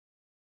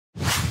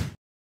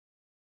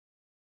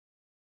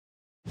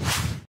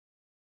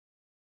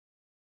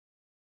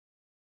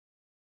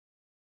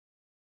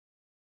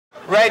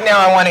Right now,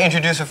 I want to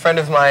introduce a friend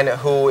of mine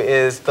who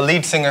is the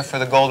lead singer for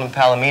the Golden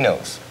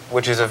Palominos,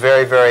 which is a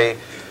very, very,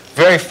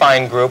 very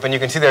fine group. And you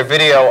can see their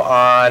video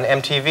on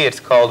MTV.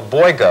 It's called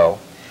Boy Go.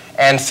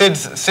 And Syd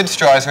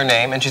Straw is her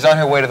name, and she's on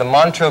her way to the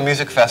Montreux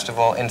Music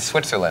Festival in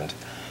Switzerland.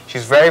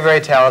 She's very, very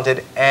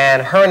talented,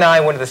 and her and I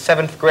went to the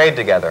 7th grade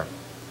together.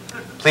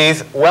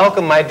 Please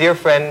welcome my dear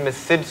friend, Miss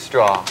Syd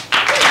Straw.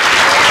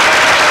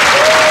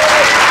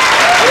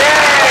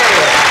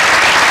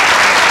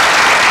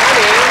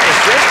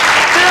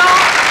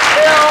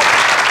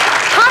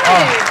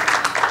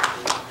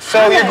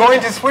 So you're going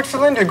to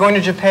Switzerland? You're going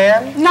to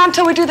Japan? Not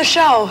until we do the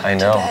show. I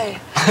know. Today.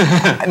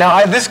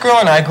 Now, this girl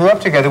and I grew up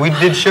together. We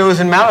did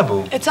shows in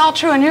Malibu. It's all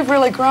true, and you've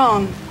really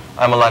grown.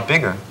 I'm a lot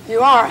bigger.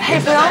 You are. Hey,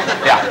 Bill.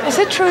 Yeah. Is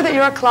it true that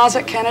you're a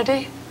closet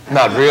Kennedy?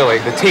 Not really.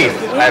 The teeth.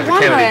 I have the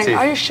Kennedy teeth.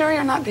 Are you sure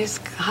you're not these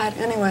hide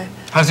anyway?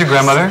 How's your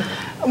grandmother?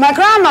 My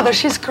grandmother,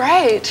 she's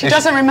great. She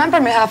doesn't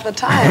remember me half the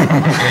time.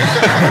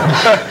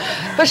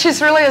 But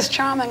she's really as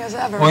charming as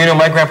ever. Well, you know,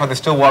 my grandfather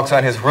still walks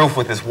on his roof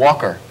with his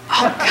walker.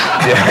 Oh,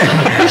 God.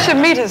 Yeah. You should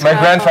meet his My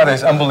grandfather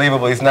is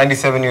unbelievable. He's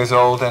 97 years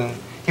old, and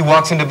he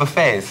walks into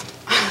buffets.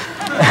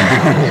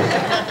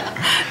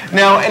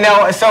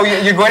 So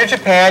you're going to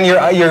Japan.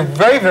 You're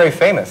very, very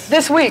famous.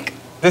 This week.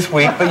 This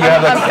week, but you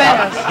have, I'm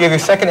famous. You have your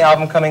second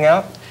album coming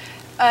out?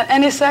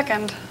 Any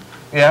second.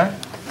 Yeah?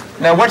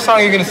 Now, what song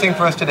are you going to sing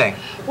for us today?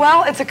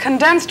 Well, it's a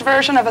condensed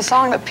version of a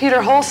song that Peter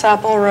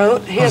Holsapple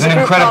wrote. He's an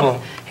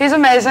incredible. He's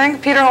amazing.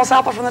 Peter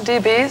Holsapple from the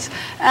DBs.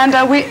 And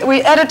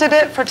we edited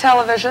it for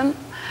television.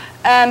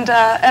 And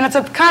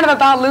it's kind of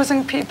about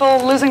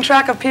losing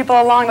track of people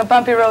along the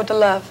bumpy road to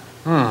love.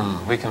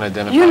 We can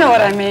identify. You know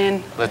what I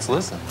mean. Let's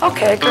listen.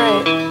 Okay,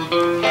 great.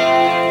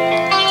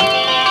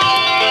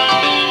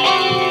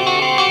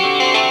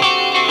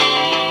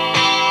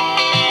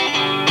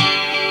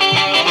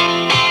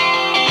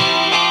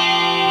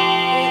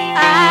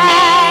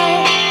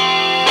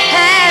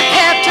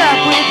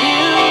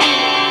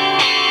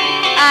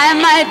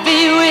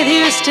 Be with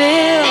you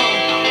still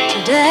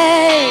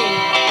today,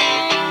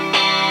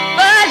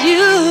 but you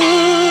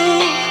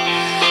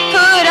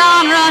put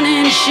on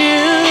running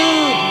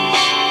shoes,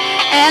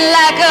 and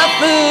like a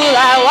fool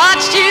I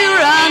watched you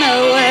run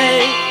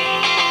away.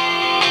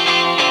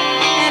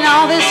 And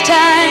all this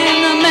time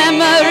the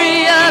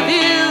memory of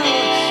you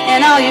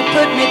and all you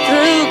put me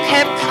through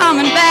kept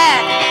coming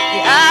back.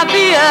 The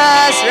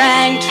obvious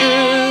rang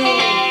true,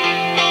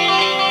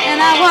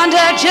 and I wonder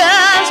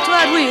just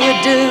what we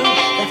would do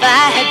if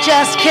I had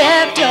just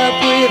kept up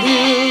with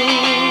you.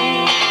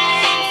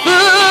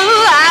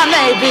 Fool I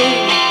may be,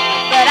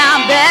 but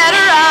I'm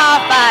better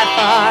off by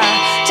far.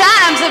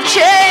 Times have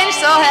changed,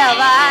 so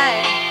have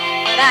I,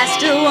 but I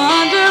still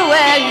wonder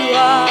where you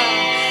are.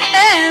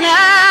 And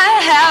I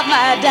have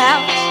my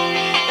doubts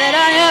that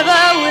I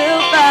never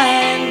will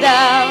find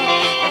out,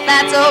 but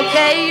that's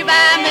okay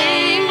by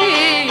me.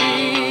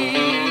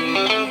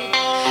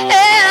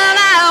 And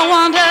I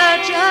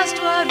wonder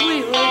just what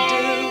we would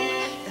do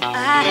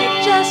I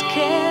had just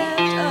kept